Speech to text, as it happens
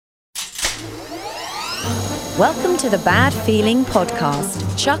Welcome to the Bad Feeling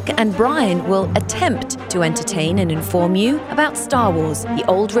Podcast. Chuck and Brian will attempt to entertain and inform you about Star Wars, The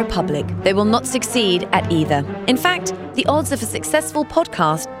Old Republic. They will not succeed at either. In fact, the odds of a successful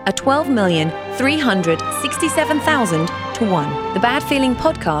podcast are 12,367,000 to 1. The Bad Feeling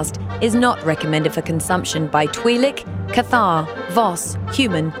Podcast is not recommended for consumption by Twi'lek, Cathar, Voss,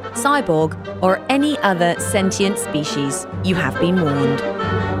 human, cyborg, or any other sentient species. You have been warned.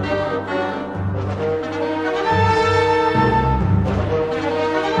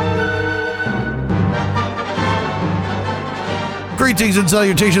 Greetings and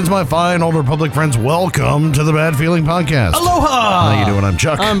salutations, my fine Old Republic friends. Welcome to the Bad Feeling Podcast. Aloha! How you doing? I'm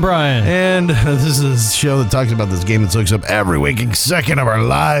Chuck. I'm Brian. And this is a show that talks about this game that soaks up every waking second of our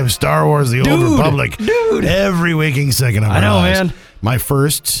lives. Star Wars, The Old Republic. Dude! Every waking second of our lives. I know, man. My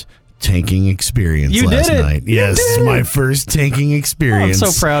first tanking experience last night. Yes, my first tanking experience.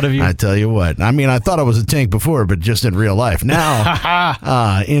 I'm so proud of you. I tell you what. I mean, I thought I was a tank before, but just in real life. Now,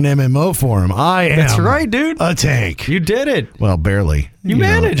 in MMO form, I am That's right, dude. A tank. You did it. Well, barely. You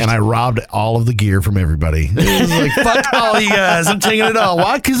managed. And I robbed all of the gear from everybody. It was like, fuck all you guys. I'm taking it all.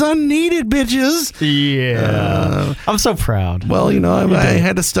 Why? Because I need it, bitches. Yeah. I'm so proud. Well, I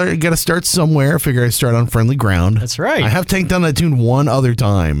had to start. Got to start somewhere. Figure I start on friendly ground. That's right. I have tanked on that toon one other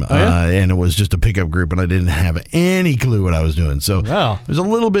time. Oh, yeah? And it was just a pickup group, and I didn't have any clue what I was doing. So it was a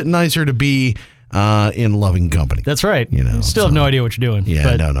little bit nicer to be in loving company. That's right. Still so, have no idea what you're doing. Yeah,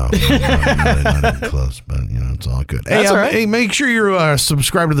 but. no, not even close. But it's all good. That's all right. Hey, make sure you're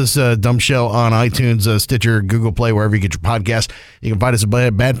subscribed to this dumb show on iTunes, Stitcher, Google Play, wherever you get your podcast. You can find us at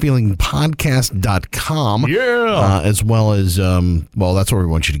badfeelingpodcast.com. Yeah. As well as, that's where we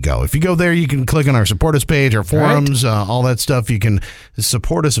want you to go. If you go there, you can click on our support us page, our forums, all that stuff. You can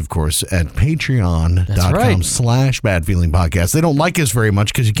support us, of course, at patreon.com/badfeelingpodcast. They don't like us very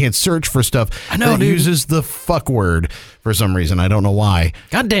much because you can't search for stuff. That uses the fuck word for some reason. I don't know why.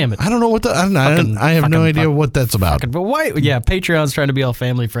 God damn it. I don't know what I have no idea what that's about. But why? Yeah, Patreon's trying to be all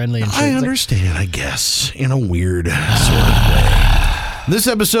family friendly and shit. I understand, I guess, in a weird sort of way. This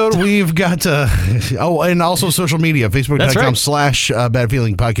episode, we've got, and also social media,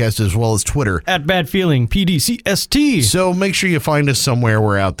 facebook.com/badfeelingpodcast, as well as Twitter. At badfeelingpdcst. So make sure you find us somewhere.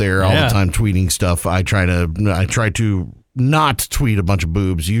 We're out there all the time tweeting stuff. I try to not tweet a bunch of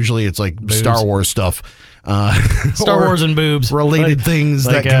boobs. Usually it's like boobs. Star Wars stuff. Star Wars and boobs. Related things,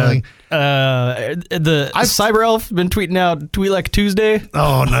 that kind of thing. Cyber Elf been tweeting out Twi'lek Tuesday.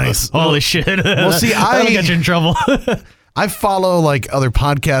 Oh, nice. Holy shit. Well, see, That'll get you in trouble. I follow like other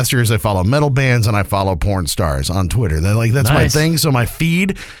podcasters, I follow metal bands, and I follow porn stars on Twitter. That's my thing. So my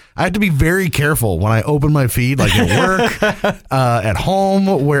feed, I have to be very careful when I open my feed, like at work, at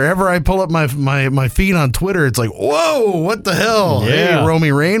home, wherever I pull up my feed on Twitter. It's like, whoa, what the hell? Yeah. Hey,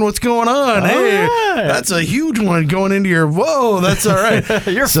 Romy Rain, what's going on? That's a huge one going into your, whoa, that's all right.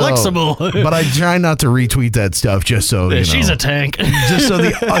 You're flexible. But I try not to retweet that stuff just so, She's a tank. Just so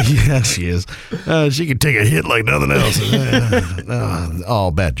yeah, she is. She can take a hit like nothing else.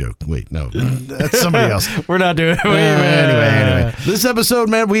 Bad joke. Wait, no. That's somebody else. We're not doing it. Anyway. This episode,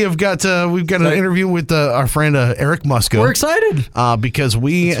 man, we've got an interview with our friend Eric Musco. We're excited because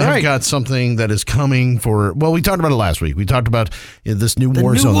we have got something that is coming for. Well, we talked about it last week. We talked about this new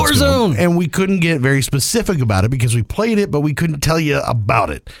Warzone, and we couldn't get very specific about it because we played it, but we couldn't tell you about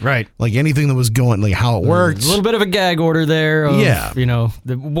it. Right, like anything that was going, like how it works. A little bit of a gag order there.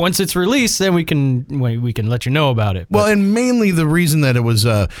 Once it's released, then we can let you know about it. Well, and mainly the reason that it was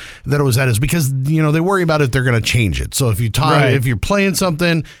that is because they worry about if they're going to change it. So if you're playing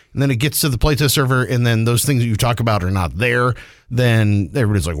something and then it gets to the playtest server and then those things that you talk about are not there, then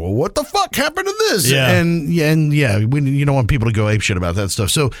everybody's like, well, what the fuck happened to this? Yeah. And you don't want people to go ape shit about that stuff.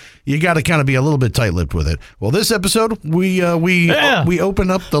 So you got to kind of be a little bit tight-lipped with it. Well, this episode, we open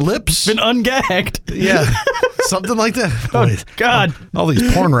up the lips. Been ungagged. Yeah. Something like that. Oh, God. All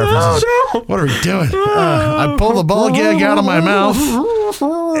these porn references. Oh, no. What are we doing? I pull the ball gag out of my mouth.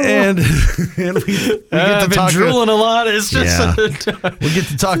 And we get to talk. Drooling a lot. It's just we get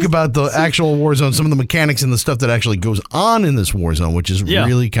to talk about the actual Warzone, some of the mechanics and the stuff that actually goes on in this Warzone, which is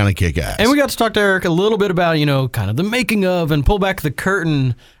really kind of kick-ass. And we got to talk to Eric a little bit about, kind of the making of and pull back the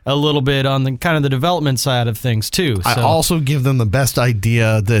curtain a little bit on the kind of the development side of things too. So. I also give them the best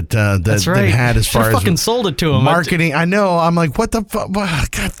idea that they had as far as fucking sold it to them. Marketing. I know. I'm like, what the fuck?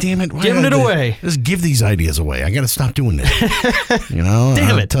 God damn it! Giving it away. Just give these ideas away. I got to stop doing that. Damn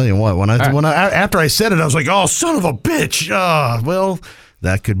it! I'll tell you what. After I said it, I was like, oh, son of a bitch. Well.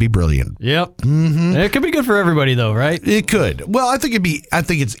 That could be brilliant. Yep. Mm-hmm. It could be good for everybody, though, right? It could. Well, I think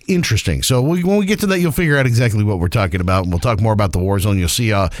it's interesting. So when we get to that, you'll figure out exactly what we're talking about, and we'll talk more about the Warzone. You'll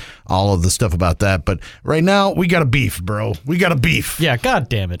see all of the stuff about that. But right now, we got a beef, bro. We got a beef. Yeah, God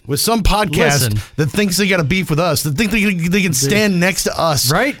damn it. With some podcast that thinks they got a beef with us, that think they can stand next to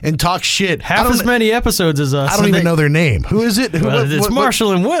us, right, and talk shit. Half as many episodes as us. I don't even know their name. Who is it? It's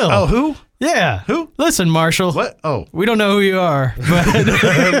Marshall and Will. Oh, who? Yeah. Who? Listen, Marshall. What? Oh. We don't know who you are,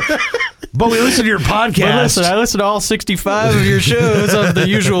 but... But we listen to your podcast. I listen to all 65 of your shows of the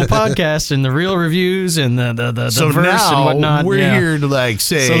usual podcast and the real reviews and the verse and whatnot. We're here to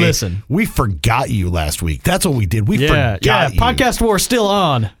say, so listen, we forgot you last week. That's what we did. We forgot you. Podcast war still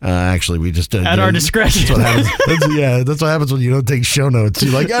on. Actually, we just at our discretion. That's what happens. That's what happens when you don't take show notes.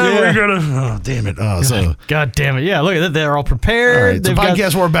 You're like, we're gonna. Oh, damn it. Oh, God damn it. Yeah, look at that. They're all prepared. All right, the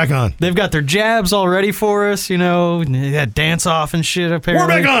podcast war back on. They've got their jabs all ready for us. They got dance off and shit.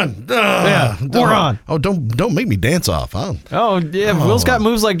 Apparently, we're back on. Yeah, we're on. Oh, don't make me dance off. Will's got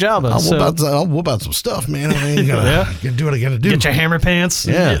moves like Jabba. I'll whoop out some stuff, man. I ain't gotta do what I gotta do. Get your hammer pants.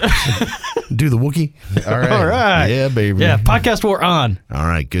 Yeah. Do the Wookiee. All right. All right. Yeah, baby. Yeah, podcast war on. All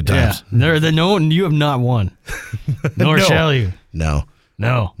right, good times. Yeah. You have not won. Nor shall you. No.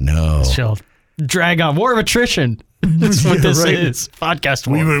 It shall drag on. War of attrition. That's what this is. Podcast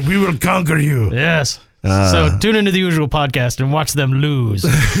war. We will conquer you. Yes. So tune into the usual podcast and watch them lose.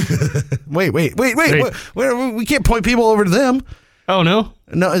 Wait. We can't point people over to them. Oh, no?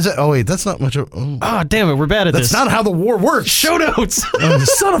 No, is that? Oh, wait, that's not much of... Oh, damn it, we're bad at this. That's not how the war works. Show notes.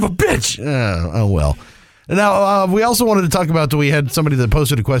 Son of a bitch. Oh, well. Now, we also wanted to talk about, we had somebody that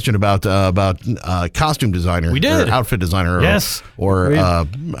posted a question about costume designer. We did. Or outfit designer. Yes. Or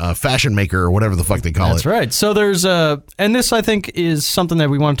fashion maker or whatever the fuck they call it. That's right. So there's, and this I think is something that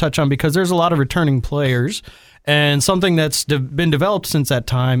we want to touch on because there's a lot of returning players. And something that's been developed since that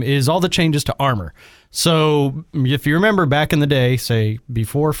time is all the changes to armor. So if you remember back in the day, say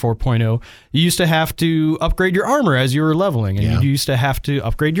before 4.0, you used to have to upgrade your armor as you were leveling. And you used to have to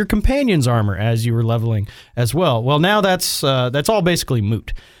upgrade your companion's armor as you were leveling as well. Well, now that's all basically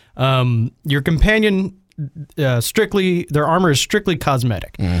moot. Your companion... their armor is strictly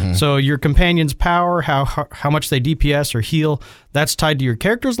cosmetic. Mm-hmm. So your companion's power, how much they DPS or heal, that's tied to your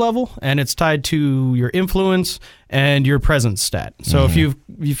character's level, and it's tied to your influence and your presence stat. So if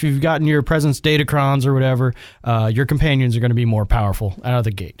you've gotten your presence datacrons or whatever, your companions are going to be more powerful out of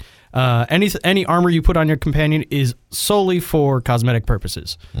the gate. Any armor you put on your companion is solely for cosmetic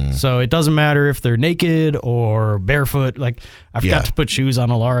purposes. So it doesn't matter if they're naked or barefoot. Like I forgot to put shoes on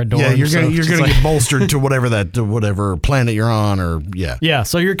Alara Dorn. Yeah, you're gonna get bolstered to whatever planet you're on, or Yeah,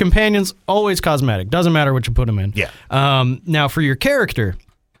 so your companion's always cosmetic. Doesn't matter what you put them in. Yeah. Now for your character,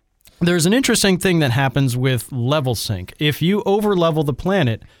 there's an interesting thing that happens with level sync. If you over level the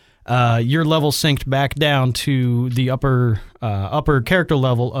planet, your level synced back down to the upper character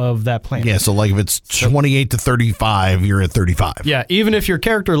level of that planet. Yeah, so like if it's 28 to 35, you're at 35. Yeah, even if your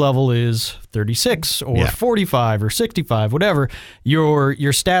character level is 36 or 45 or 65, whatever, your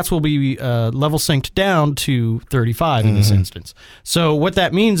stats will be level synced down to 35 in this instance. So what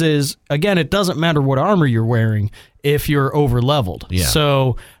that means is, again, it doesn't matter what armor you're wearing if you're over leveled. Yeah.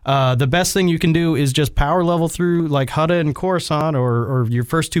 So the best thing you can do is just power level through like Hutta and Coruscant or your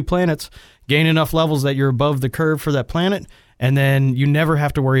first two planets, gain enough levels that you're above the curve for that planet, and then you never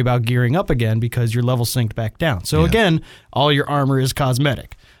have to worry about gearing up again because your level synced back down. So again, all your armor is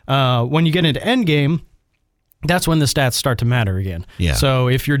cosmetic. When you get into endgame, that's when the stats start to matter again. Yeah. So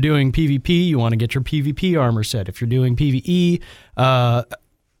if you're doing PvP, you want to get your PvP armor set. If you're doing PvE,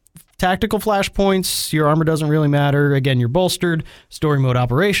 tactical flashpoints, your armor doesn't really matter. Again, you're bolstered. Story mode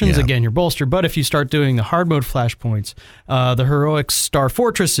operations, again, you're bolstered. But if you start doing the hard mode flashpoints, the heroic star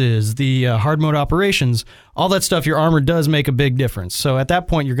fortresses, the hard mode operations, all that stuff, your armor does make a big difference. So at that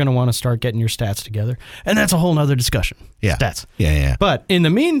point, you're going to want to start getting your stats together. And that's a whole nother discussion. Yeah. Stats. Yeah. But in the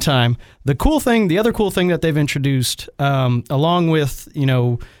meantime, the other cool thing that they've introduced, along with,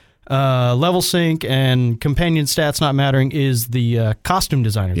 level sync and companion stats not mattering, is the costume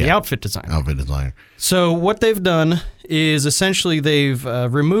designer, the outfit designer. So what they've done is essentially they've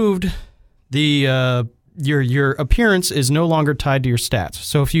removed the your appearance is no longer tied to your stats.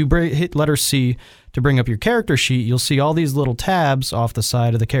 So if you hit letter C to bring up your character sheet, you'll see all these little tabs off the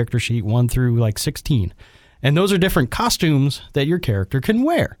side of the character sheet, 1 through like 16. And those are different costumes that your character can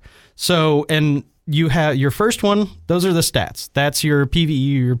wear. So, and you have your first one, those are the stats. That's your PvE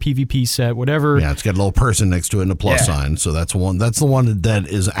or your PvP set, whatever. Yeah, it's got a little person next to it and a plus sign. So that's the one that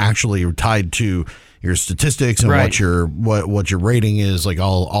is actually tied to your statistics and what your rating is, like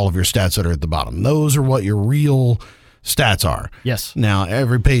all of your stats that are at the bottom. Those are what your real stats are. Yes. Now,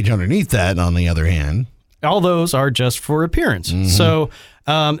 every page underneath that, on the other hand, all those are just for appearance. So,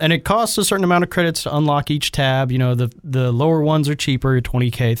 and it costs a certain amount of credits to unlock each tab. You know, the lower ones are cheaper,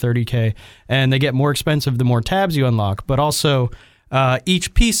 20K, 30K, and they get more expensive the more tabs you unlock. But also,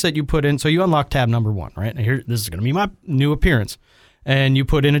 each piece that you put in, so you unlock tab number 1, right? And here, this is going to be my new appearance. And you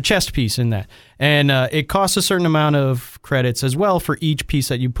put in a chest piece in that. And it costs a certain amount of credits as well for each piece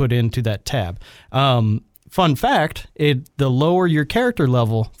that you put into that tab. Fun fact, the lower your character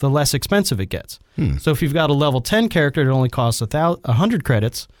level, the less expensive it gets. So if you've got a level 10 character, it only costs 100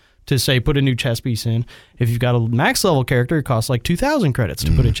 credits to, say, put a new chest piece in. If you've got a max level character, it costs like 2,000 credits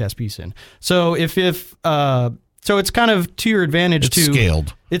to put a chest piece in. So so it's kind of to your advantage it's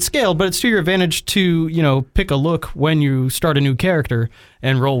scaled. It's scaled, but it's to your advantage to, you know, pick a look when you start a new character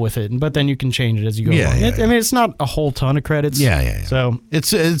and roll with it. But then you can change it as you go along. I mean, it's not a whole ton of credits. Yeah. So it's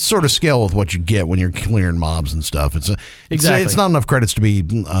sort of scale with what you get when you're clearing mobs and stuff. Exactly. It's not enough credits to be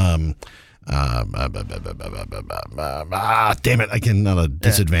damn it, I can not a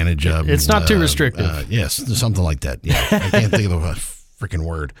disadvantage. It's not too restrictive. Yes, something like that. Yeah, I can't think of a freaking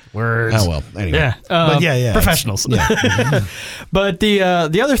word. Words. Oh well. Anyway. Yeah. But yeah. Professionals. Yeah. But the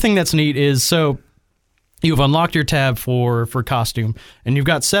other thing that's neat is, so you've unlocked your tab for costume, and you've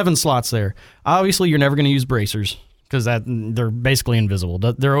got 7 slots there. Obviously, you're never going to use bracers because they're basically invisible.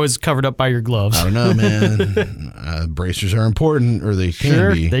 They're always covered up by your gloves. I don't know, man. Bracers are important, or they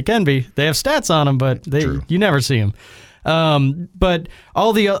can be. They can be. They have stats on them, but you never see them. But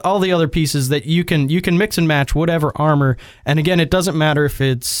all the other pieces that you can mix and match whatever armor, and again, it doesn't matter if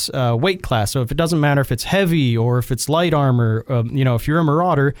it's weight class. So if it doesn't matter if it's heavy or if it's light armor, you know, if you're a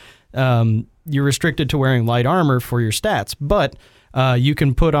marauder, you're restricted to wearing light armor for your stats, but you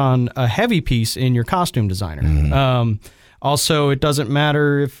can put on a heavy piece in your costume designer. Also, it doesn't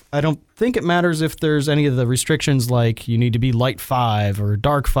matter I don't think it matters if there's any of the restrictions, like you need to be light 5 or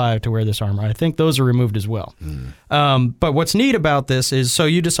dark 5 to wear this armor. I think those are removed as well. But what's neat about this is, so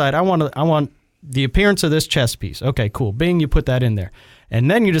you decide, I want the appearance of this chest piece. Okay, cool. Bing, you put that in there.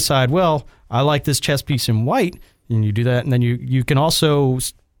 And then you decide, well, I like this chest piece in white, and you do that, and then you can also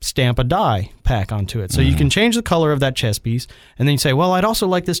stamp a dye pack onto it. So you can change the color of that chest piece, and then you say, well, I'd also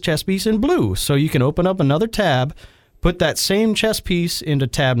like this chest piece in blue. So you can open up another tab, put that same chest piece into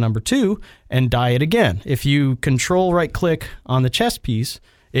tab number 2, and dye it again. If you control right-click on the chest piece,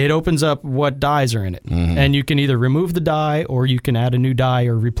 it opens up what dyes are in it. And you can either remove the dye, or you can add a new dye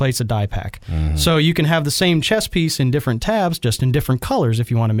or replace a dye pack. So you can have the same chest piece in different tabs, just in different colors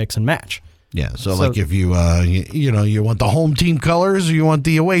if you want to mix and match. Yeah, so like if you you want the home team colors, or you want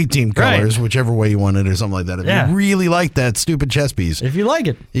the away team colors, whichever way you want it, or something like that. If you really like that stupid chess piece, if you like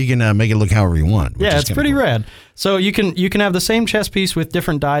it, you can make it look however you want. Yeah, it's pretty rad. So you can have the same chess piece with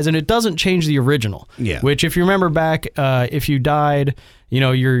different dyes, and it doesn't change the original. Yeah. Which, if you remember back, if you dyed,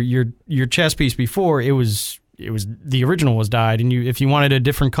 your chess piece before, it was the original was dyed, and if you wanted a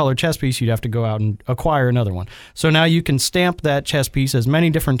different color chess piece, you'd have to go out and acquire another one. So now you can stamp that chess piece as many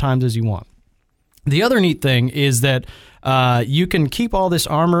different times as you want. The other neat thing is that you can keep all this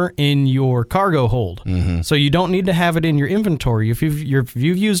armor in your cargo hold. So you don't need to have it in your inventory. If you've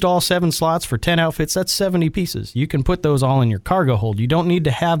used all 7 slots for 10 outfits, that's 70 pieces. You can put those all in your cargo hold. You don't need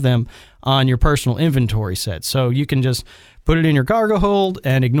to have them on your personal inventory set. So you can just put it in your cargo hold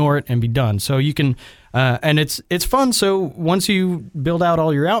and ignore it and be done. So you can, and it's fun. So once you build out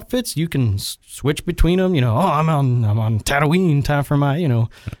all your outfits, you can switch between them. I'm on Tatooine, time for my, I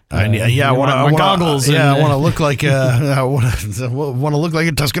want goggles. I want to look like I want to look like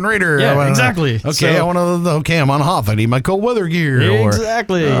a Tusken Raider. Yeah, exactly. Okay, I'm on Hoth. I need my cold weather gear.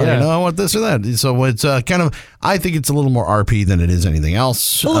 Exactly. I want this or that. So it's kind of, I think it's a little more RP than it is anything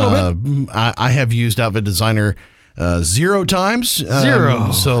else. A little bit. I have used Outfit Designer 0 times.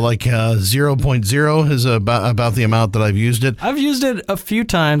 0. So like 0.0 is about the amount that I've used it. I've used it a few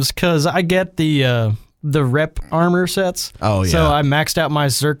times because I get the rep armor sets. Oh, yeah. So I maxed out my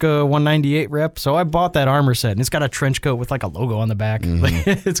Circa 198 rep. So I bought that armor set, and it's got a trench coat with like a logo on the back.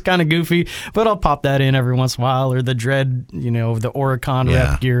 It's kind of goofy, but I'll pop that in every once in a while, or the Dread, the Oricon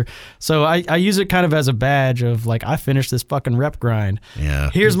rep gear. So I use it kind of as a badge of like, I finished this fucking rep grind.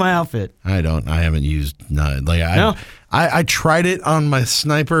 Yeah. Here's my outfit. I haven't used I tried it on my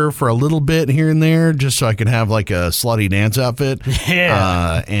sniper for a little bit here and there, just so I could have like a slutty dance outfit.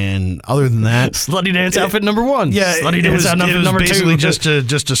 Yeah. And other than that, slutty dance outfit number 1. Yeah. Slutty dance outfit number 2. Basically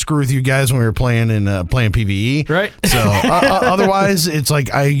just to screw with you guys when we were playing PvE. Right. So otherwise, it's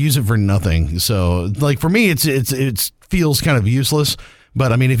like I use it for nothing. So like for me, it feels kind of useless.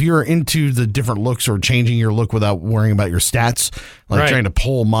 But I mean, if you're into the different looks or changing your look without worrying about your stats, like trying to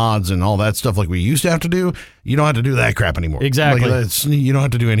pull mods and all that stuff like we used to have to do, You don't have to do that crap anymore. Exactly. You don't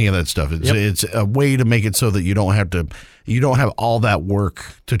have to do any of that stuff. It's a way to make it so that you don't have all that work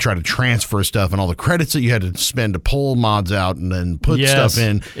to try to transfer stuff and all the credits that you had to spend to pull mods out and then put stuff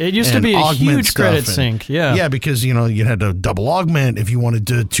in. It used to be a huge credit sink. Yeah. Yeah, because you had to double augment if you wanted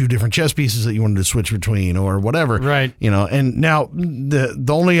to 2 different chess pieces that you wanted to switch between or whatever. Right. And now the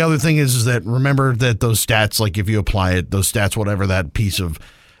only other thing is that remember that those stats, like if you apply it, those stats, whatever that piece of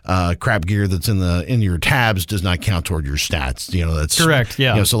crap gear that's in your tabs does not count toward your stats. That's correct.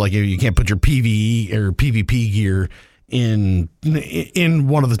 Yeah. So like you can't put your PvE or PvP gear in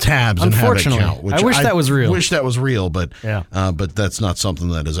one of the tabs and have it count. I wish that was real. Wish that was real, but but that's not something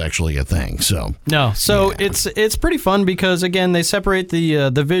that is actually a thing. So it's pretty fun because again they separate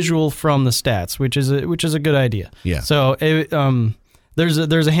the visual from the stats, which is a good idea. Yeah. So there's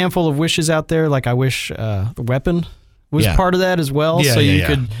a handful of wishes out there. Like I wish the weapon was part of that as well. Yeah, so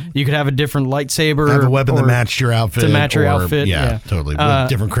you could have a different lightsaber. Have a weapon that matched your outfit. To match your outfit. Yeah, totally. With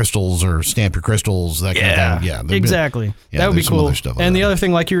different crystals or stamp your crystals, that kind of thing. Yeah, exactly. That would be cool. And the other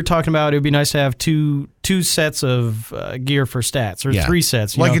thing, like you were talking about, it would be nice to have two sets of gear for stats or 3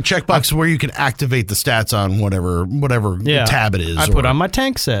 sets. Like a checkbox where you can activate the stats on whatever tab it is. I put on my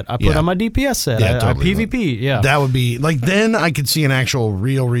tank set. I put on my DPS set. Yeah, totally. PvP. Yeah. That would be like, then I could see an actual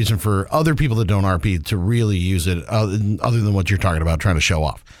real reason for other people that don't RP to really use it other than what you're talking about, trying to show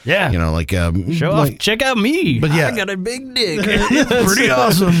off. Yeah. Like show off. Check out me. But yeah, I got a big dick. It's pretty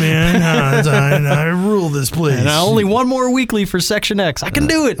awesome, man. I rule this place. And only one more weekly for Section X. I can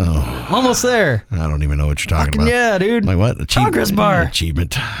do it. I'm almost there. I don't even know what you're talking about. Yeah, dude. Like what? Progress bar.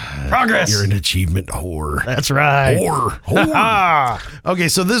 Achievement. Progress. You're an achievement whore. That's right. Whore. Okay,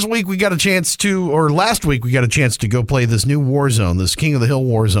 so this week we got a chance to, or last week we got a chance to go play this new Warzone, this King of the Hill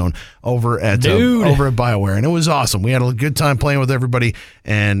Warzone over at BioWare, and it was awesome. We had a good time playing with everybody,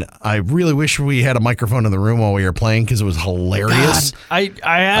 and I really wish we had a microphone in the room while we were playing because it was hilarious. God,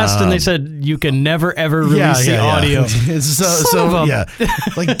 I asked, and they said you can never ever release the audio.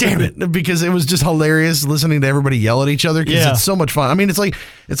 Like damn it, because it was just hilarious listening to everybody yell at each other because it's so much fun. I mean, it's like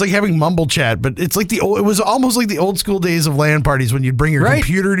having mumble chat, but it's like it was almost like the old school days of LAN parties when you'd bring your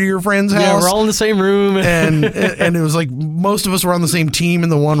computer to your friend's house. Yeah, we're all in the same room, and it was like most of us were on the same team in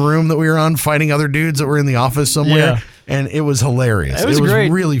the one room that we were on, fighting other dudes that were in the office somewhere. Yeah. And it was hilarious. It was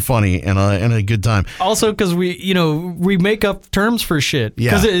great. Really funny and a good time. Also, because we make up terms for shit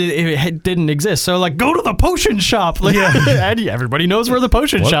because it didn't exist. So like, go to the potion shop. Like, and everybody knows where the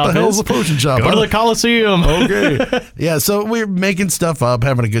potion shop is. What the hell's the potion shop? Go to the Coliseum. Okay. Yeah. So we're making stuff up,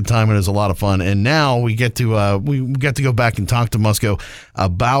 having a good time, and it was a lot of fun. And now we get to go back and talk to Musco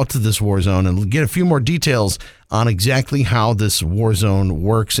about this Warzone and get a few more details on exactly how this Warzone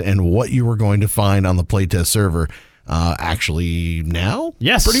works and what you were going to find on the playtest server. Actually now?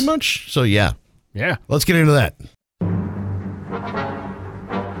 Yes. Pretty much. So yeah. Let's get into that.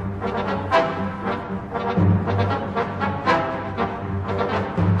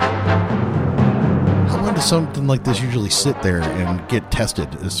 How long does something like this usually sit there and get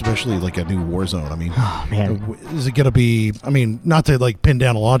tested, especially like a new Warzone? I mean, is it going to be, I mean, not to like pin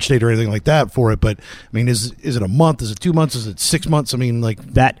down a launch date or anything like that for it, but I mean, is it a month? Is it 2 months? Is it 6 months? I mean, like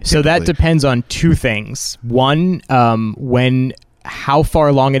that. So that depends on 2 things. One, how far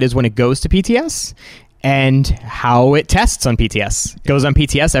along it is when it goes to PTS, and how it tests on PTS. Goes on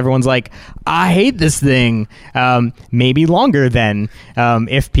PTS, everyone's like, I hate this thing. Maybe longer than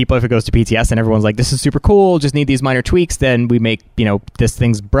if it goes to PTS and everyone's like, this is super cool, just need these minor tweaks, then we make, this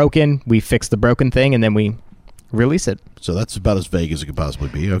thing's broken, we fix the broken thing, and then we release it. So that's about as vague as it could possibly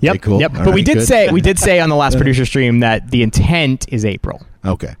be. Okay, cool. Yep. But we did say on the last producer stream that the intent is April.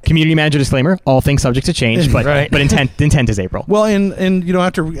 Okay. Community manager disclaimer: all things subject to change, but but intent is April. Well, and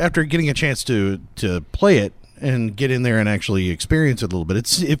after getting a chance to play it and get in there and actually experience it a little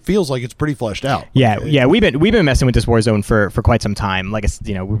bit, it feels like it's pretty fleshed out. Yeah. We've been messing with this Warzone for quite some time. Like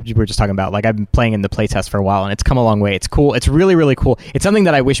we were just talking about. Like I've been playing in the playtest for a while, and it's come a long way. It's cool. It's really, really cool. It's something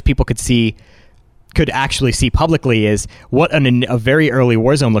that I wish people could actually see publicly, is what a very early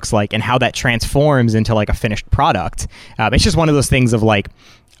Warzone looks like and how that transforms into like a finished product. It's just one of those things of like,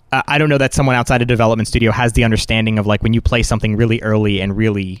 I don't know that someone outside a development studio has the understanding of like when you play something really early and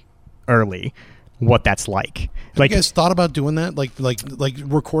really early, what that's like. Have you guys thought about doing that? Like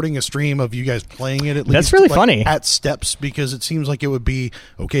recording a stream of you guys playing it at least? That's really funny. At steps, because it seems like it would be,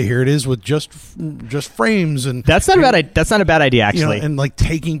 okay, here it is with just frames. And that's not a bad idea, actually. And like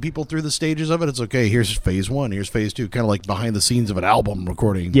taking people through the stages of it. It's okay, here's phase 1, here's phase 2, kind of like behind the scenes of an album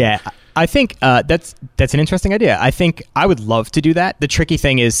recording. Yeah. I think that's an interesting idea. I think I would love to do that. The tricky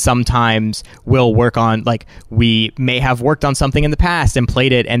thing is sometimes we'll work on, like, we may have worked on something in the past and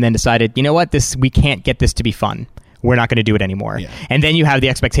played it and then decided, you know what, we can't get this to be fun, we're not going to do it anymore. Yeah. And then you have the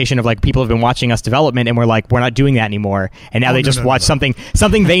expectation of like people have been watching us development and we're like, we're not doing that anymore. And now they just watch something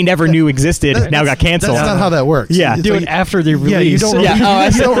they never knew existed now got canceled. That's not how that works. Yeah. Do it after they release. Yeah, you don't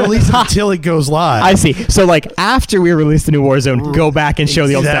release, you don't release it until it goes live. I see. So like after we release the new Warzone, go back and show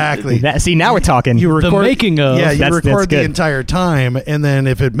the old stuff. Exactly. See, now we're talking. You record, the making of. Yeah, you That's record the good. entire time, and then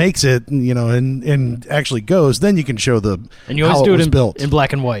if it makes it, and actually goes, then you can show the And you always how do it it was in, built. in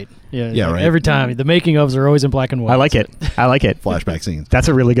black and white. Yeah, right. Every time. The making ofs are always in black and white. I like it. Flashback scenes. That's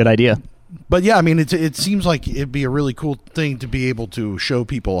a really good idea. But yeah, I mean, it seems like it'd be a really cool thing to be able to show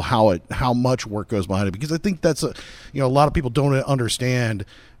people how much work goes behind it, because I think that's a lot of people don't understand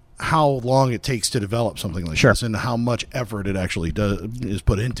how long it takes to develop something like this and how much effort it actually is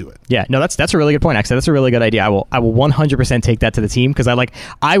put into it. Yeah, no, that's a really good point. Actually, that's a really good idea. I will 100% take that to the team, because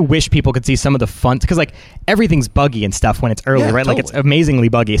I wish people could see some of the fun, because like everything's buggy and stuff when it's early, right? Totally. Like it's amazingly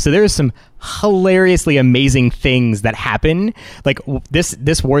buggy. So there's some hilariously amazing things that happen. Like this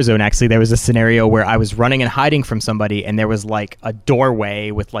Warzone, actually, there was a scenario where I was running and hiding from somebody, and there was like a doorway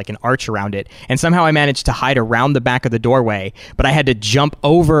with like an arch around it, and somehow I managed to hide around the back of the doorway, but I had to jump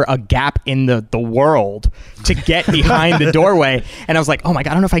over a gap in the world to get behind the doorway, and I was like, oh my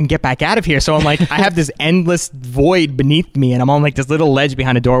god, I don't know if I can get back out of here. So I'm like, I have this endless void beneath me, and I'm on like this little ledge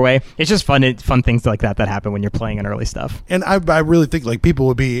behind a doorway. It's just fun things like that happen when you're playing on early stuff. And I really think like people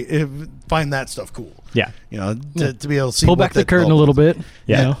would find that stuff cool. Yeah, to be able to see Pull back the curtain a little bit.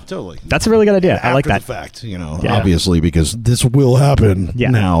 Yeah, totally. That's a really good idea. I like that. After the fact, obviously, because this will happen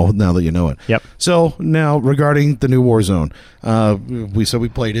now that you know it. Yep. So now regarding the new Warzone, we said we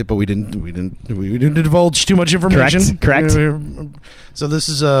played it, but we didn't divulge too much information. Correct. So this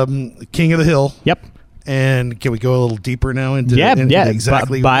is King of the Hill. Yep. And can we go a little deeper now into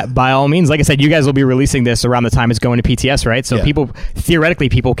exactly by all means? Like I said, you guys will be releasing this around the time it's going to PTS, right? So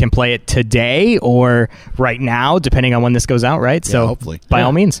people can play it today or right now, depending on when this goes out, right? So hopefully, by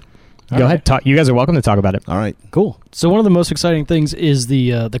all means, go ahead. Talk. You guys are welcome to talk about it. All right, cool. So one of the most exciting things is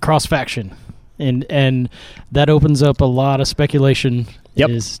the cross faction, and that opens up a lot of speculation.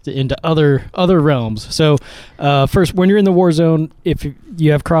 Into other realms. So first, when you're in the war zone, if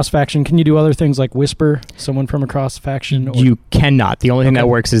you have cross faction, can you do other things like whisper someone from a cross faction? You cannot. The only thing that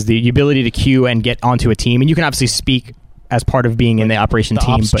works is the ability to queue and get onto a team, and you can obviously speak as part of being in the operation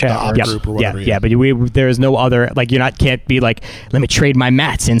team, but group or whatever, but there is no other, like can't be like, let me trade my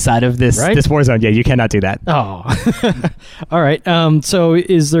mats inside of this war zone. Yeah, you cannot do that. Oh, all right. So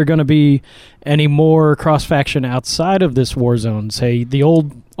is there going to be any more cross faction outside of this war zone? Say the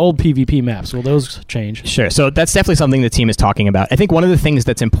old PvP maps, will those change? Sure. So that's definitely something the team is talking about. I think one of the things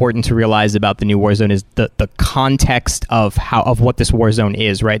that's important to realize about the new Warzone is the context of what this Warzone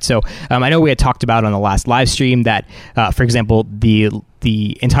is, right? So I know we had talked about on the last live stream that, for example, the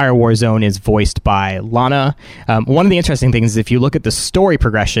entire Warzone is voiced by Lana. One of the interesting things is if you look at the story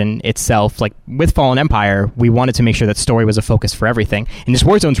progression itself, like with Fallen Empire, we wanted to make sure that story was a focus for everything. And this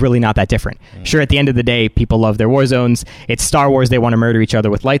Warzone's really not that different. Sure, at the end of the day, people love their Warzones. It's Star Wars, they want to murder each other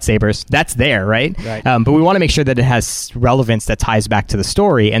with lightsabers. That's there, right? But we want to make sure that it has relevance that ties back to the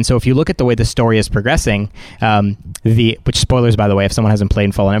story. And so if you look at the way the story is progressing, which spoilers, by the way, if someone hasn't played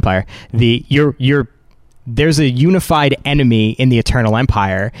in Fallen Empire, there's a unified enemy in the Eternal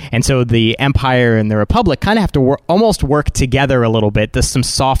Empire, and so the Empire and the Republic kind of have to almost work together a little bit. There's some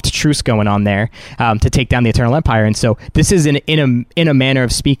soft truce going on there to take down the Eternal Empire, and so this is in a manner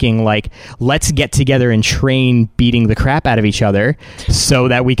of speaking like, let's get together and train beating the crap out of each other so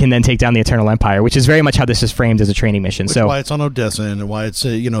that we can then take down the Eternal Empire, which is very much how this is framed as a training mission. Which why it's on Odessa and why it's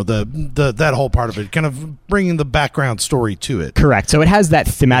that whole part of it, kind of bringing the background story to it. Correct. So it has that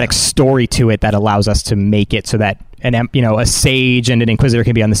thematic story to it that allows us to make it so that a sage and an inquisitor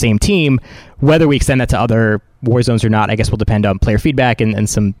can be on the same team. Whether we extend that to other war zones or not, I guess will depend on player feedback and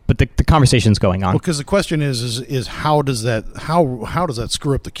some. But the conversation's going on. Well, because the question is how does that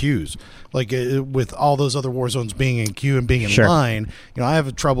screw up the queues? Like with all those other war zones being in queue and being in line, I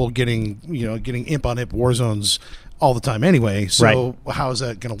have trouble getting imp on imp war zones all the time anyway. So how is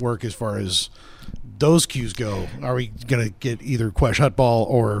that going to work as far as those queues go? Are we gonna get either Quesh Hutball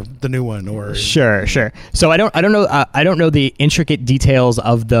or the new one, or sure? So I don't know the intricate details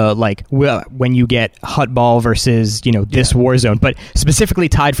of the when you get Hutball versus this Warzone, but specifically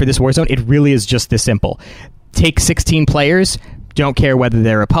tied for this Warzone, it really is just this simple. Take 16 players. Don't care whether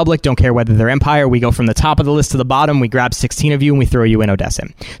they're Republic, don't care whether they're Empire. We go from the top of the list to the bottom. We grab 16 of you and we throw you in Odessa.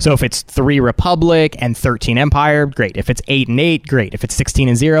 So if it's 3 Republic and 13 Empire, great. If it's 8 and 8, great. If it's 16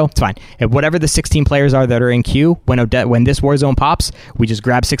 and 0, it's fine. If whatever the 16 players are that are in queue, when this Warzone pops, we just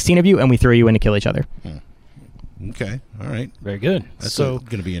grab 16 of you and we throw you in to kill each other. Okay. All right. Very good. That's going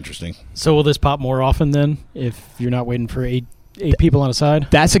to be interesting. So will this pop more often then, if you're not waiting for eight people on a side?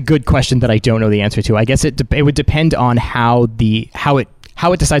 That's a good question that I don't know the answer to. I guess it would depend on how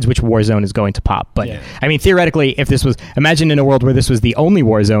it decides which war zone is going to pop. But I mean, theoretically, if this was, imagine in a world where this was the only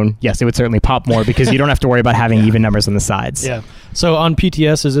war zone, yes, it would certainly pop more because you don't have to worry about having even numbers on the sides. Yeah. So on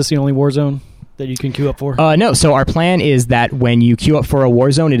PTS, is this the only war zone that you can queue up for? No. So our plan is that when you queue up for a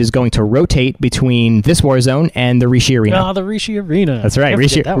war zone, it is going to rotate between this war zone and the Rishi Arena. The Rishi Arena. That's right.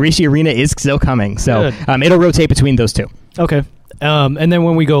 Rishi Arena is still coming. So it'll rotate between those two. Okay. And then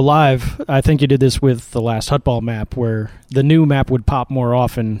when we go live, I think you did this with the last Hutball map, where the new map would pop more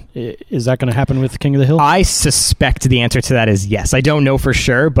often. Is that going to happen with King of the Hill? I suspect the answer to that is yes. I don't know for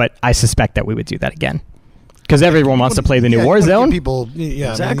sure, but I suspect that we would do that again. Because everyone wants to play the new Warzone. Exactly.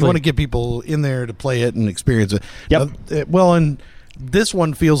 Exactly. I mean, you want to get people in there to play it and experience it. Yep. And this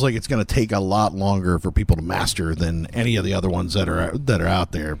one feels like it's going to take a lot longer for people to master than any of the other ones that are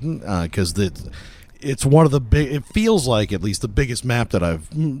out there. Because it's one of the big. It feels like at least the biggest map that I've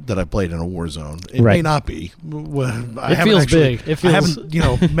played in a Warzone. It may not be. It feels big. I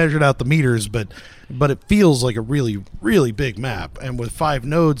haven't measured out the meters, but it feels like a really, really big map, and with 5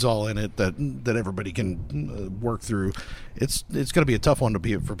 nodes all in it that everybody can work through. It's going to be a tough one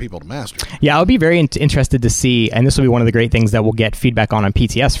for people to master. Yeah, I'll be very interested to see, and this will be one of the great things that we'll get feedback on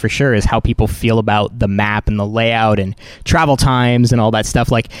PTS for sure, is how people feel about the map and the layout and travel times and all that stuff.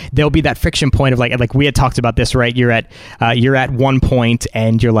 Like there'll be that friction point of like we had talked about this, right? You're at one point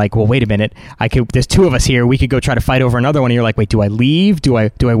and you're like, well, wait a minute, there's 2 of us here. We could go try to fight over another one. And you're like, wait, do I leave? Do I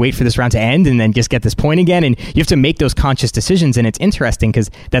wait for this round to end and then just get this point again? And you have to make those conscious decisions, and it's interesting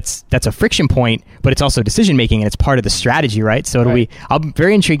because that's a friction point, but it's also decision making, and it's part of the strategy, right? So I'm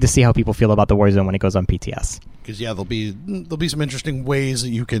very intrigued to see how people feel about the Warzone when it goes on PTS. Because there'll be some interesting ways that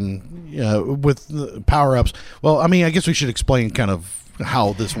you can with power ups. Well, I mean, I guess we should explain kind of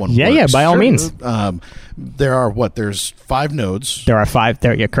how this one works. Yeah, by all means. There's 5 nodes. There are 5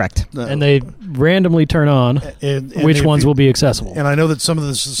 there. Yeah, correct. And they randomly turn on and which ones will be accessible. And I know that some of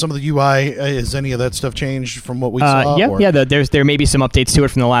the UI, is any of that stuff changed from what we saw? There may be some updates to it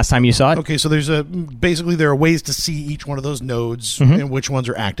from the last time you saw it. Okay, so basically there are ways to see each one of those nodes and which ones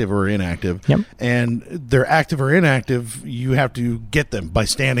are active or inactive. Yep. And they're active or inactive, you have to get them by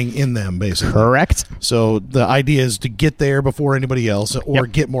standing in them, basically. Correct. So the idea is to get there before anybody else, or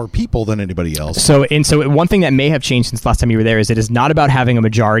get more people than anybody else. So one thing that may have changed since last time you were there is it is not about having a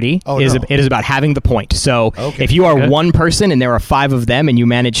majority. It is about having the point. So if you are one person and there are 5 of them and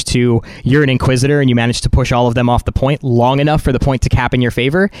you're an Inquisitor and you manage to push all of them off the point long enough for the point to cap in your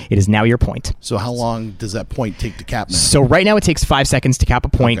favor, it is now your point. So how long does that point take to cap now? So right now it takes 5 seconds to cap a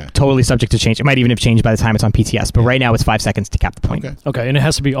point, totally subject to change. It might even have changed by the time it's on PTS, but right now it's 5 seconds to cap the point. Okay, and it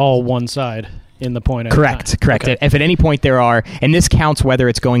has to be all one side in the point. Correct. Okay. If at any point there are, and this counts whether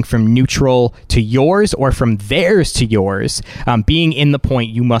it's going from neutral to yours or from theirs to yours, being in the point,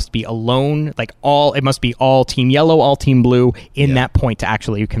 you must be alone, it must be all team yellow, all team blue in that point to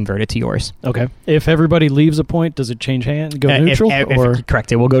actually convert it to yours. Okay. If everybody leaves a point, does it change hand, go neutral?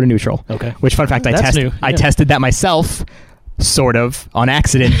 Correct. It will go to neutral. Okay. Which, fun fact, I tested that myself, sort of on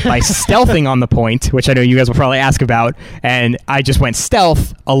accident, by stealthing on the point, which I know you guys will probably ask about, and I just went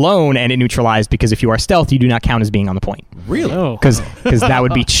stealth alone and it neutralized, because if you are stealth, you do not count as being on the point. Really? Because that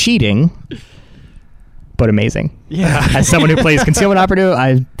would be cheating, but amazing. Yeah. As someone who plays concealment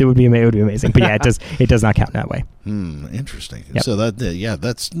operative, it would be amazing. But yeah, it does not count that way. Interesting. Yep. So that'll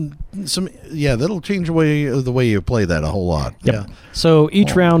change the way you play that a whole lot. Yep. Yeah. So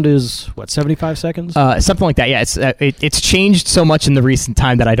each round is 75 seconds? Something like that. Yeah, it's changed so much in the recent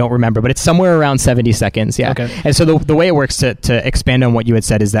time that I don't remember, but it's somewhere around 70 seconds. Yeah. Okay. And so the way it works, to expand on what you had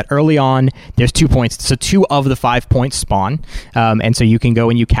said, is that early on there's 2 points. So 2 of the 5 points spawn, and so you can go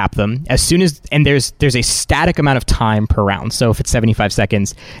and you cap them as soon as. And there's a static amount of time per round. So if it's 75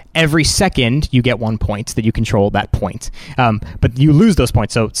 seconds, every second you get 1 point that you control that point. But you lose those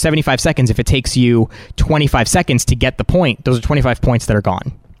points. So 75 seconds, if it takes you 25 seconds to get the point, those are 25 points that are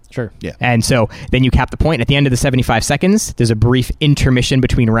gone. Sure. Yeah. And so then you cap the point. At the end of the 75 seconds, there's a brief intermission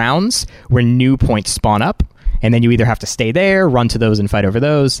between rounds where new points spawn up. And then you either have to stay there, run to those and fight over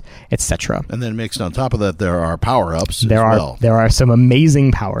those, etc. And then mixed on top of that, there are power-ups There are some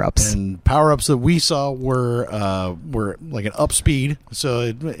amazing power-ups. And power-ups that we saw were like an up speed, so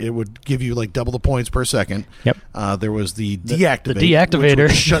it would give you like double the points per second. Yep. There was the deactivate. The deactivator.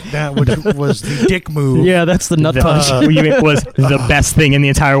 Which shut down, which was the dick move. Yeah, that's the nut punch. Was the best thing in the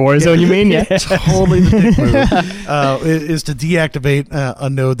entire Warzone, you mean? Yeah. Totally the dick move. Is to deactivate a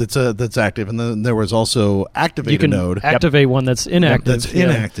node that's active. And then there was also activate you can a node. activate one that's inactive.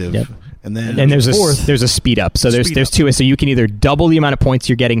 Inactive. Yep. And then there's a speed up. So there's two. So you can either double the amount of points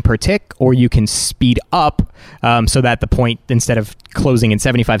you're getting per tick, or you can speed up so that the point, instead of closing in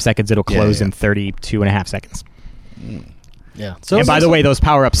 75 seconds, it'll close in 32.5 seconds. Yeah. So, and by the way, those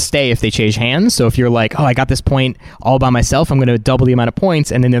power-ups stay if they change hands. So if you're like, I got this point all by myself, I'm going to double the amount of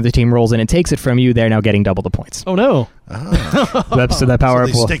points, and then the other team rolls in and takes it from you, they're now getting double the points. Oh, no. So that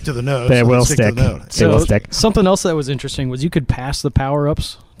power-up will stick to the node. They will stick. They will stick. Something else that was interesting was you could pass the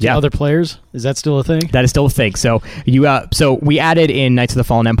power-ups to other players. Is that still a thing? That is still a thing. So so we added in Knights of the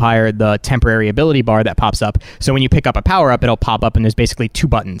Fallen Empire the temporary ability bar that pops up. So when you pick up a power up, it'll pop up, and there's basically two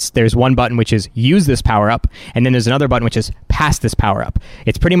buttons. There's one button which is use this power up, and then there's another button which is pass this power up.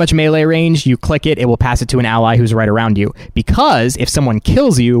 It's pretty much melee range. You click it, it will pass it to an ally who's right around you. Because if someone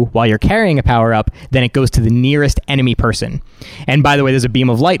kills you while you're carrying a power up, then it goes to the nearest enemy person. And by the way, there's a beam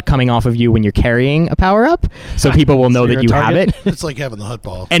of light coming off of you when you're carrying a power up, so people will know that you have it. It's like having the hut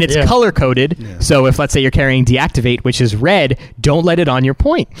ball. And it's color coded. Yeah. So if, let's say, you're carrying deactivate, which is red, don't let it on your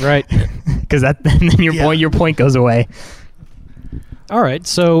point. Right. Because then your point goes away. All right.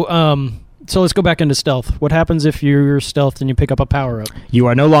 So let's go back into stealth. What happens if you're stealthed and you pick up a power up? You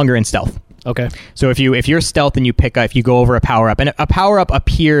are no longer in stealth. Okay. So if you're stealth and if you go over a power up, and a power up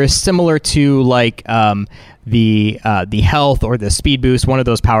appears similar to like the health or the speed boost, one of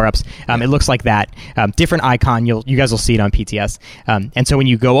those power ups. It looks like that. Different icon. You guys will see it on PTS. And so when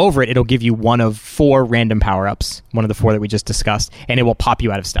you go over it, it'll give you one of 4 random power ups, one of the 4 that we just discussed, and it will pop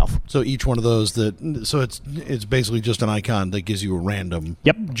you out of stealth. So each one of those it's basically just an icon that gives you a random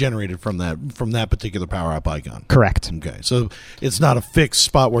generated from that particular power up icon. Correct. Okay. So it's not a fixed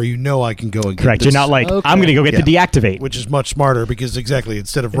spot where I can go and get correct. This. You're not like I'm going to go get the deactivate, which is much smarter because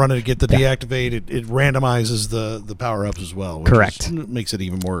instead of running to get the deactivate, it randomizes the power ups as well. Which correct. Makes it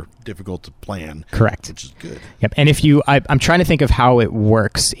even more difficult to plan. Correct. Which is good. Yep. And if I'm trying to think of how it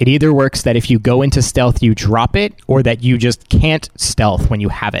works. It either works that if you go into stealth, you drop it, or that you just can't stealth when you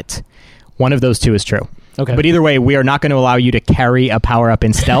have it. One of those two is true. Okay. But either way, we are not going to allow you to carry a power up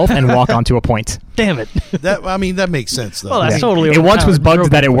in stealth and walk onto a point. Damn it. That makes sense, though. Well, that's totally it once was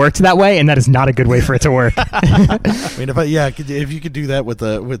bugged that it worked that way, and that is not a good way for it to work. I mean, if you could do that with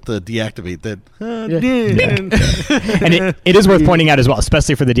the deactivate, that and it is worth pointing out as well,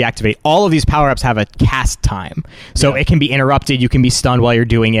 especially for the deactivate. All of these power-ups have a cast time, so it can be interrupted. You can be stunned while you're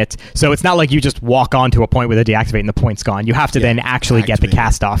doing it. So it's not like you just walk onto a point with a deactivate and the point's gone. You have to then actually get the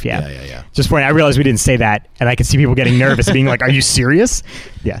cast off. Yeah. Just for I realized we didn't say that, and I could see people getting nervous, being like, "Are you serious?"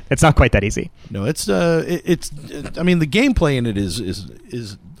 Yeah, it's not quite that easy. No, it's I mean, the gameplay in it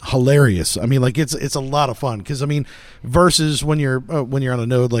is hilarious. I mean, like it's a lot of fun because versus when you're on a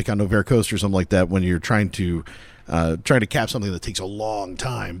node like on Novare Coast or something like that, when you're trying to cap something that takes a long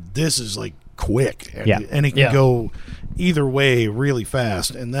time. This is like quick, and it can go either way really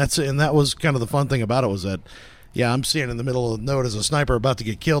fast, and that was kind of the fun thing about it was that. Yeah, I'm standing in the middle of the node as a sniper about to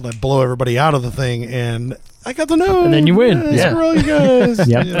get killed, and I blow everybody out of the thing, and I got the node. And then you win. Screw you guys.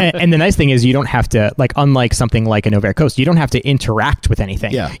 And the nice thing is you don't have to, like, unlike something like a Novare Coast, you don't have to interact with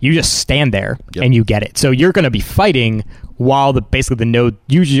anything. Yeah. You just stand there, and you get it. So you're going to be fighting while basically the node,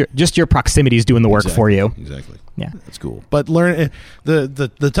 just your proximity is doing the work for you. Exactly. Yeah, that's cool. But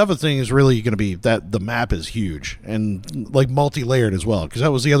the toughest thing is really going to be that the map is huge and like multi-layered as well, because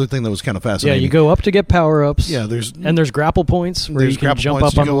that was the other thing that was kind of fascinating. Yeah, you go up to get power ups. Yeah, there's grapple points where you can jump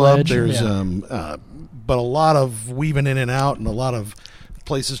up on the ledge. There's but a lot of weaving in and out, and a lot of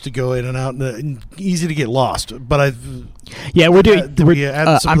places to go in and out, and easy to get lost. But we're doing.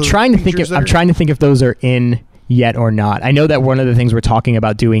 I'm trying to think if those are in yet or not. I know that one of the things we're talking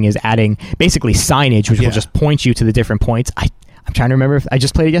about doing is adding basically signage, which will just point you to the different points. I'm trying to remember if I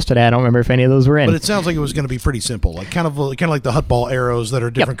just played it yesterday. I don't remember if any of those were in. But it sounds like it was going to be pretty simple, like kind of like the hut ball arrows that are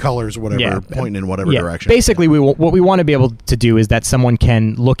different colors or whatever, pointing in whatever direction. Basically, what we want to be able to do is that someone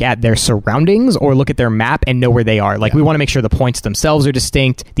can look at their surroundings or look at their map and know where they are. Like we want to make sure the points themselves are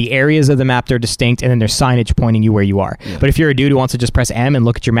distinct, the areas of the map are distinct, and then there's signage pointing you where you are. Yeah. But if you're a dude who wants to just press M and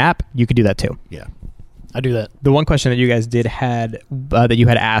look at your map, you could do that too. Yeah. I do that. The one question that you guys that you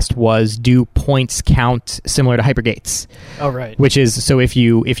had asked was, do points count similar to hypergates? Oh, right. Which is, so if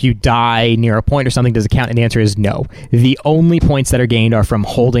you die near a point or something, does it count? And the answer is no. The only points that are gained are from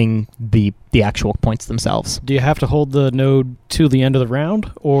holding the the actual points themselves. Do you have to hold the node to the end of the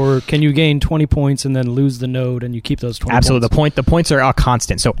round, or can you gain 20 points and then lose the node and you keep those 20 Absolutely. points? The points are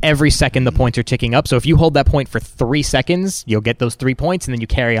constant. So every second the points are ticking up. So if you hold that point for 3 seconds, you'll get those 3 points, and then you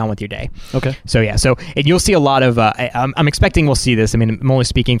carry on with your day. Okay. So yeah, and you'll see a lot of, I'm expecting we'll see this. I mean, I'm only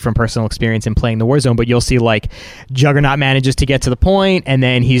speaking from personal experience in playing the Warzone, but you'll see like Juggernaut manages to get to the point, and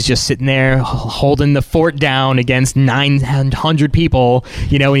then he's just sitting there holding the fort down against 900 people,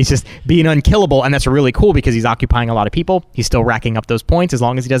 and he's just being unkillable. And that's really cool because he's occupying a lot of people. He's still racking up those points as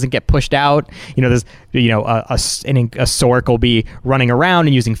long as he doesn't get pushed out. There's, a Sork will be running around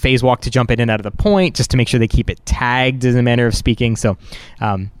and using phase walk to jump in and out of the point just to make sure they keep it tagged, in a manner of speaking. So,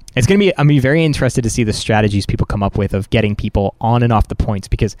 it's going to be, I'm very interested to see the strategies people come up with of getting people on and off the points,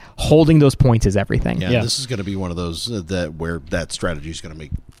 because holding those points is everything. Yeah. This is going to be one of those where that strategy is going to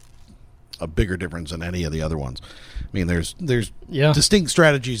make a bigger difference than any of the other ones. I mean, there's distinct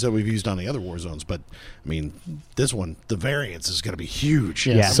strategies that we've used on the other Warzones, but I mean, this one, the variance is going to be huge.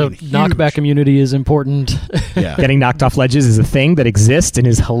 Yeah. So knockback immunity is important. Yeah. Getting knocked off ledges is a thing that exists and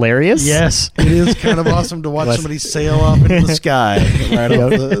is hilarious. Yes. It is kind of awesome to watch somebody sail off into the sky. Right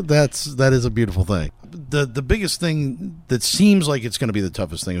off that is a beautiful thing. The biggest thing that seems like it's going to be the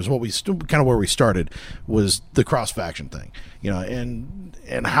toughest thing is what where we started, was the cross faction thing,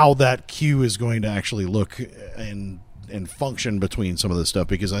 and how that queue is going to actually look and function between some of this stuff,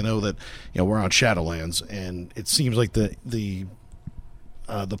 because I know that we're on Shadowlands, and it seems like the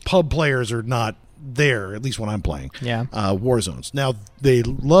pub players are not there, at least when I'm playing. Yeah. Warzones. Now they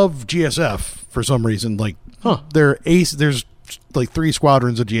love GSF for some reason. Like there's like 3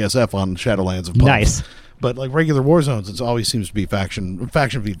 squadrons of GSF on Shadowlands of pubs. Nice. But like regular Warzones, it always seems to be faction or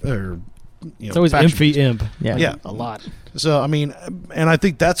it's always imp v imp. Yeah, a lot. So I mean, and I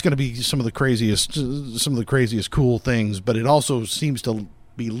think that's going to be some of the craziest cool things. But it also seems to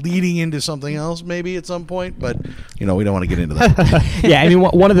be leading into something else maybe at some point, but we don't want to get into that. Yeah, I mean,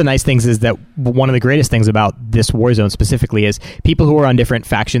 one of the nice things is that one of the greatest things about this Warzone specifically is people who are on different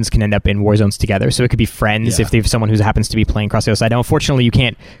factions can end up in Warzones together. So it could be friends if they have someone who happens to be playing across the other side. Now, unfortunately, you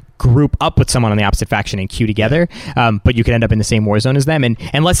can't group up with someone on the opposite faction and queue together, but you could end up in the same Warzone as them.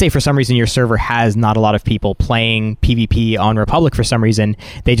 And let's say for some reason your server has not a lot of people playing PvP on Republic for some reason,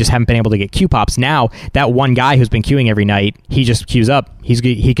 they just haven't been able to get queue pops. Now, that one guy who's been queuing every night, he just queues up.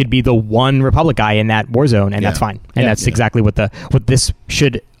 He could be the one Republic guy in that Warzone, and that's fine. And that's exactly what this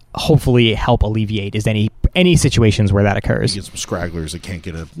should hopefully help alleviate, is any situations where that occurs. You get some scragglers that can't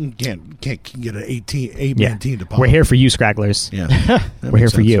get an 8-man team to pop. We're here for you, scragglers. Yeah. We're here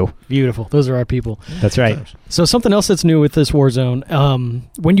for you. Beautiful. Those are our people. That's right. So something else that's new with this Warzone,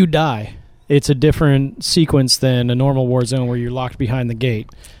 when you die, it's a different sequence than a normal Warzone where you're locked behind the gate.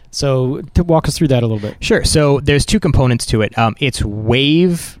 So to walk us through that a little bit. Sure. So there's 2 components to it. It's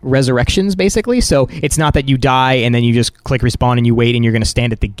wave resurrections, basically. So it's not that you die and then you just click respawn and you wait and you're going to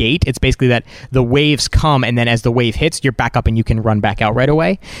stand at the gate. It's basically that the waves come, and then as the wave hits, you're back up and you can run back out right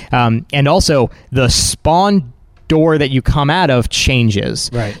away. And also the spawn door that you come out of changes.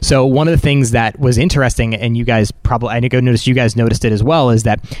 Right. So one of the things that was interesting, and you guys I noticed you guys noticed it as well, is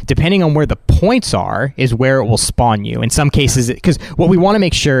that depending on where the points are is where it will spawn you. In some cases, because what we want to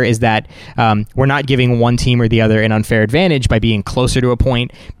make sure is that we're not giving one team or the other an unfair advantage by being closer to a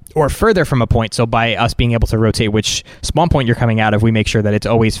point or further from a point. So by us being able to rotate which spawn point you're coming out of, we make sure that it's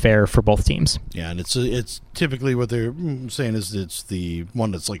always fair for both teams. Yeah, and it's typically what they're saying is it's the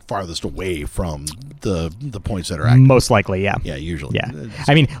one that's like farthest away from the points that are active. Most likely, yeah. Yeah, usually. Yeah.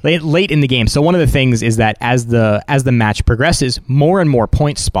 I mean, late in the game. So one of the things is that as the match progresses, more and more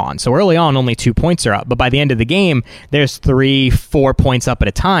points spawn. So early on, only 2 points are up, but by the end of the game, there's 3-4 points up at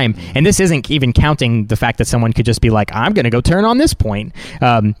a time. And this isn't even counting the fact that someone could just be like, I'm going to go turn on this point.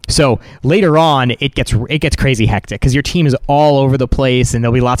 So later on, it gets crazy hectic because your team is all over the place, and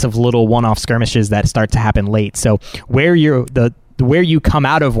there'll be lots of little one-off skirmishes that start to happen late. So where you come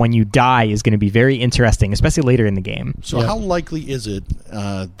out of when you die is going to be very interesting, especially later in the game. So how likely is it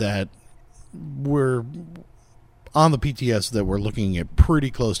that we're on the PTS that we're looking at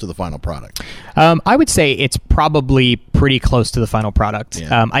pretty close to the final product? I would say it's probably pretty close to the final product.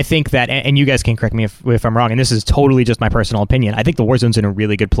 Yeah. I think that, and you guys can correct me if I'm wrong, and this is totally just my personal opinion, I think the Warzone's in a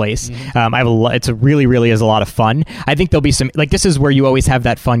really good place. Mm-hmm. It's really is a lot of fun. I think there'll be some, like, this is where you always have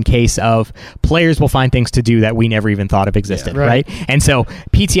that fun case of players will find things to do that we never even thought of existed, right? And so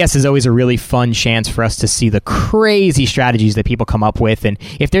PTS is always a really fun chance for us to see the crazy strategies that people come up with, and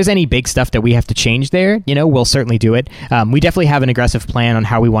if there's any big stuff that we have to change there, we'll certainly do it. We definitely have an aggressive plan on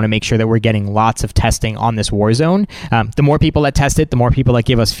how we want to make sure that we're getting lots of testing on this Warzone. The more people that test it, the more people that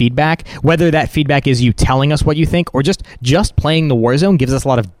give us feedback, whether that feedback is you telling us what you think or just playing the Warzone gives us a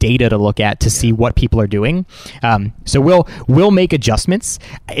lot of data to look at to see what people are doing. So we'll make adjustments.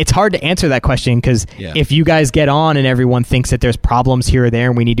 It's hard to answer that question because if you guys get on and everyone thinks that there's problems here or there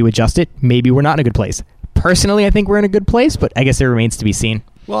and we need to adjust it, maybe we're not in a good place. Personally, I think we're in a good place, but I guess it remains to be seen.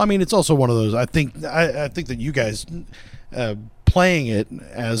 Well, I mean, it's also one of those. I think that you guys playing it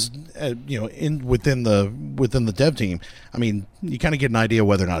as within the dev team. I mean, you kind of get an idea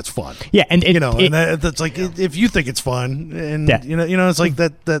whether or not it's fun. Yeah, and that's like if you think it's fun, and it's like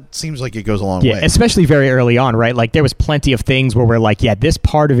that seems like it goes a long way. Especially very early on, right? Like there was plenty of things where we're like, this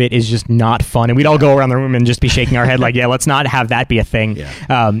part of it is just not fun, and we'd all go around the room and just be shaking our head like, let's not have that be a thing.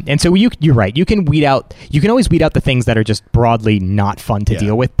 Yeah. And so you're right. You can always weed out the things that are just broadly not fun to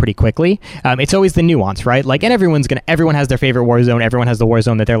deal with pretty quickly. It's always the nuance, right? Like, and everyone has their favorite Warzone. Everyone has the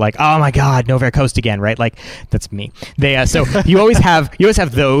Warzone that they're like, oh my god, Novare Coast again, right? Like that's me. So you always have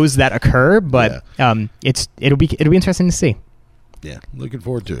those that occur, but it'll be interesting to see. Yeah, looking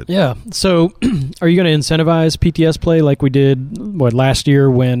forward to it. Yeah. So, are you going to incentivize PTS play like we did last year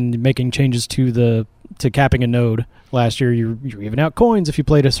when making changes to capping a node? Last year, you're giving out coins if you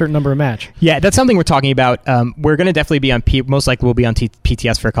played a certain number of match. Yeah, that's something we're talking about. We're going to definitely be on most likely we'll be on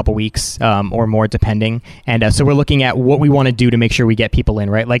PTS for a couple weeks or more, depending. And so we're looking at what we want to do to make sure we get people in,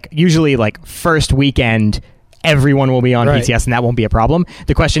 right? Like usually, like first weekend, everyone will be on PTS, and that won't be a problem.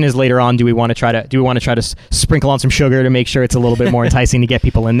 The question is later on, do we want to try to sprinkle on some sugar to make sure it's a little bit more enticing to get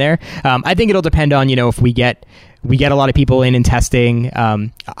people in there? I think it'll depend on if we get a lot of people in and testing.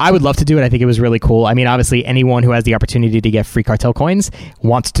 I would love to do it. I think it was really cool. I mean, obviously, anyone who has the opportunity to get free cartel coins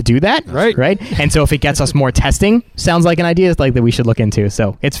wants to do that, right? And so if it gets us more testing, sounds like an idea like that we should look into.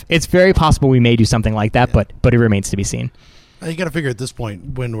 So it's very possible we may do something like that, but it remains to be seen. You got to figure at this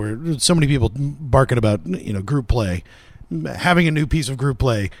point, when we're so many people barking about group play, having a new piece of group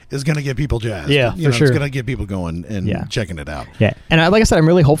play is going to get people jazzed. Yeah, for sure. It's going to get people going and checking it out. Yeah, and like I said, I'm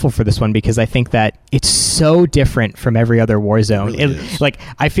really hopeful for this one because I think that it's so different from every other Warzone. It really is. Like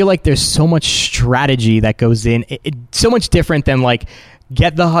I feel like there's so much strategy that goes in. So much different than like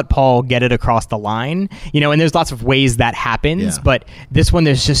get the hut Paul, get it across the line, and there's lots of ways that happens. Yeah. But this one,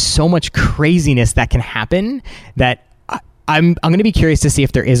 there's just so much craziness that can happen that. I'm going to be curious to see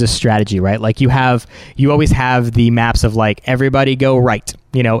if there is a strategy, right? Like you always have the maps of like everybody go right,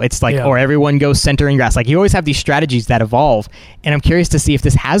 it's like, or everyone goes center and grass. Like you always have these strategies that evolve, and I'm curious to see if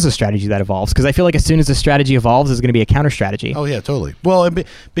this has a strategy that evolves because I feel like as soon as the strategy evolves, there's going to be a counter strategy. Oh yeah, totally. Well,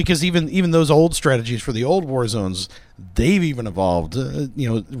 because even those old strategies for the old war zones, they've even evolved,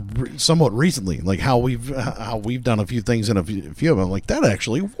 somewhat recently. Like how we've done a few things in a few of them. Like that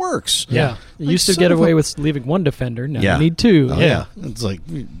actually works. Yeah, you used to get away with leaving one defender. Now you need two. Oh, yeah, it's like.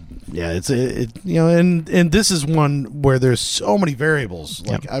 Yeah, and this is one where there's so many variables.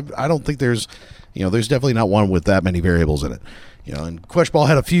 Like I don't think there's definitely not one with that many variables in it. And Queshball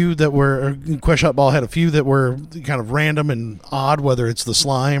had a few that were Queshball had a few that were kind of random and odd, whether it's the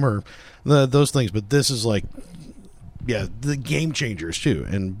slime or those things. But this is like, the game changers too,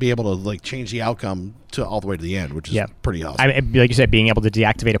 and be able to like change the outcome to all the way to the end, which is pretty awesome. Like you said, being able to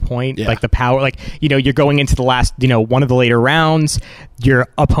deactivate a point, like the power, like you're going into the last, one of the later rounds. Your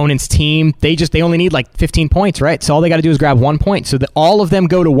opponent's team, they only need like 15 points, right? So all they got to do is grab 1 point, so that all of them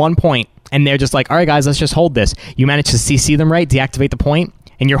go to 1 point, and they're just like, all right, guys, let's just hold this. You manage to CC them right, deactivate the point.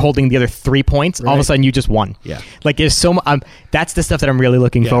 And you're holding the other 3 points, all of a sudden you just won. Yeah. Like there's so that's the stuff that I'm really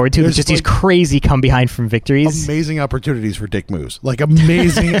looking forward to. There's just these crazy come behind from victories. Amazing opportunities for dick moves. Like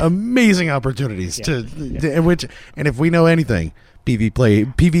amazing opportunities and if we know anything,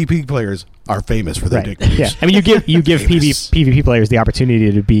 PvP players are famous for their dick moves. Yeah. I mean you give PvP players the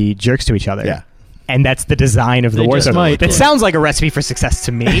opportunity to be jerks to each other. Yeah. And that's the design of the Warzone. That sounds like a recipe for success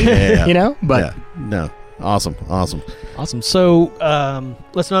to me, but no. Awesome. So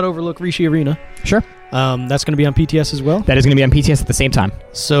let's not overlook Rishi Arena. Sure. That's going to be on PTS as well? That is going to be on PTS at the same time.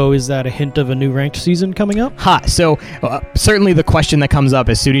 So is that a hint of a new ranked season coming up? So certainly the question that comes up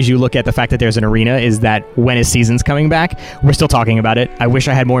as soon as you look at the fact that there's an arena is that when is seasons coming back? We're still talking about it. I wish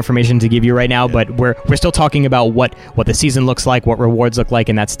I had more information to give you right now, but we're still talking about what the season looks like, what rewards look like,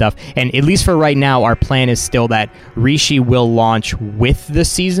 and that stuff. And at least for right now, our plan is still that Rishi will launch with the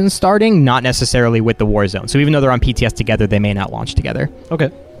season starting, not necessarily with the Warzone. So even though they're on PTS together, they may not launch together.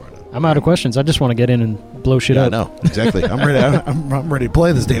 Okay. I'm out of questions. I just want to get in and blow shit up. No, exactly. I'm ready. I'm ready to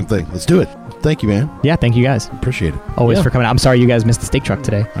play this damn thing. Let's do it. Thank you, man. Yeah, thank you guys. Appreciate it. Always for coming out. I'm sorry you guys missed the steak truck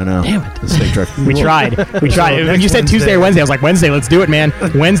today. I know. Damn it. The steak truck. We tried. So When you said Tuesday or Wednesday, I was like, Wednesday, let's do it, man.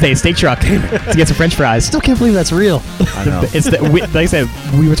 Wednesday, steak truck to get some French fries. Still can't believe that's real. I know. Like I said,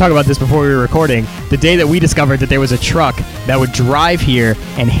 we were talking about this before we were recording. The day that we discovered that there was a truck that would drive here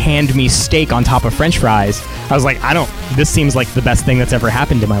and hand me steak on top of French fries, I was like, this seems like the best thing that's ever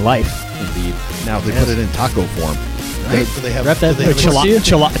happened in my life. Indeed. Now they put it in taco form. Right? Do they have, Wrap that- do they have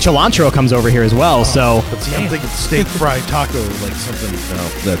Cilantro comes over here as well, so... But see, I'm thinking steak fried taco, like something. No,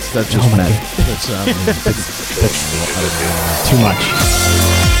 that's just mad. That's too much.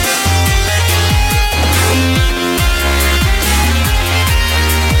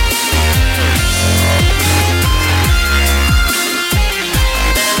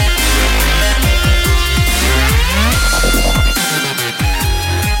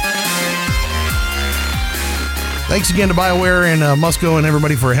 Thanks again to BioWare and Musco and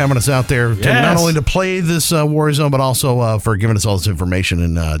everybody for having us out there, to not only to play this Warzone, but also for giving us all this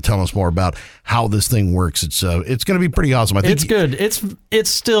information and telling us more about how this thing works. It's going to be pretty awesome. I think It's good. It's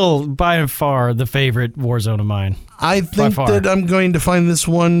still by far the favorite Warzone of mine. I think that I'm going to find this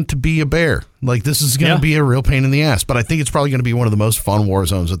one to be a bear. Like, this is going to be a real pain in the ass, but I think it's probably going to be one of the most fun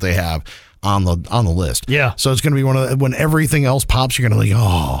Warzones that they have on the list. Yeah. So it's going to be one of the, when everything else pops, you're going to like,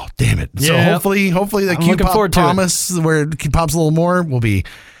 oh, damn it. So hopefully that Q-Pop promise where it pops a little more will be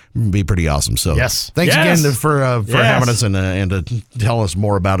pretty awesome. So thanks again for having us and to tell us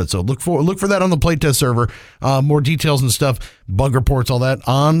more about it. So look for that on the playtest server. More details and stuff, bug reports, all that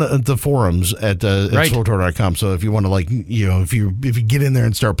on the forums at SWTOR.com. So if you want to, like, if you get in there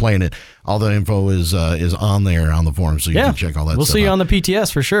and start playing it, all the info is on there on the forums, so you can check all that. We'll stuff see you out on the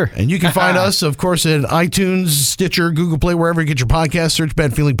PTS for sure. And you can find us, of course, at iTunes, Stitcher, Google Play, wherever you get your podcast. Search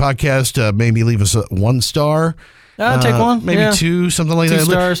Bad Feeling Podcast. Maybe leave us a 1 star. Take one, maybe 2, something like 2 that.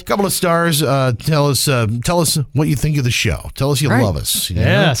 stars. A couple of stars. Tell us what you think of the show. Tell us you love us.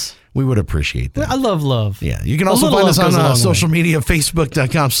 Yes. We would appreciate that. I love. Yeah. You can also find us on social media,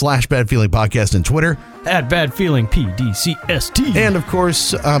 Facebook.com/BadFeelingPodcast, and Twitter. At Bad Feeling PDCST. And, of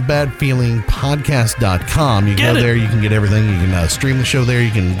course, BadFeelingPodcast.com. You can go there. You can get everything. You can stream the show there.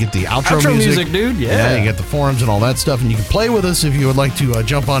 You can get the outro music, dude. Yeah. You get the forums and all that stuff. And you can play with us if you would like to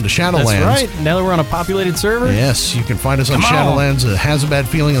jump onto Shadowlands. That's right. Now that we're on a populated server. Yes. You can find us on Shadowlands. It has a Bad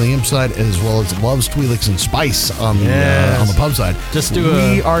Feeling on the imp side, as well as Loves, Twi'leks, and Spice on the pub side.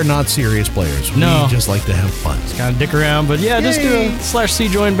 We are not serious players. No. We just like to have fun. Just kind of dick around. But just do a /C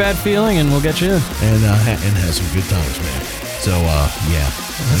join Bad Feeling and we'll get you in. And have some good times, man. So,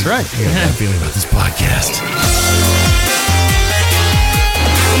 That's right. I got a bad feeling about this podcast.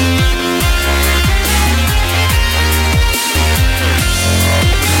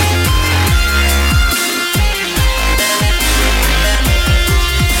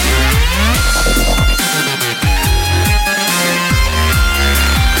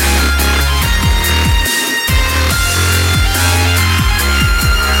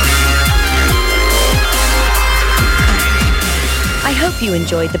 I hope you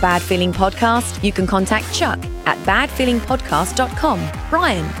enjoyed the Bad Feeling Podcast. You can contact Chuck at badfeelingpodcast.com,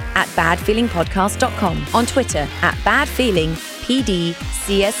 Brian at badfeelingpodcast.com, on Twitter at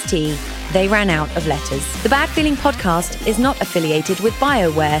badfeelingpdcst. They ran out of letters. The Bad Feeling Podcast is not affiliated with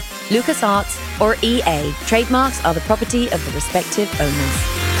BioWare, LucasArts, or EA. Trademarks are the property of the respective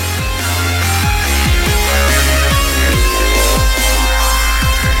owners.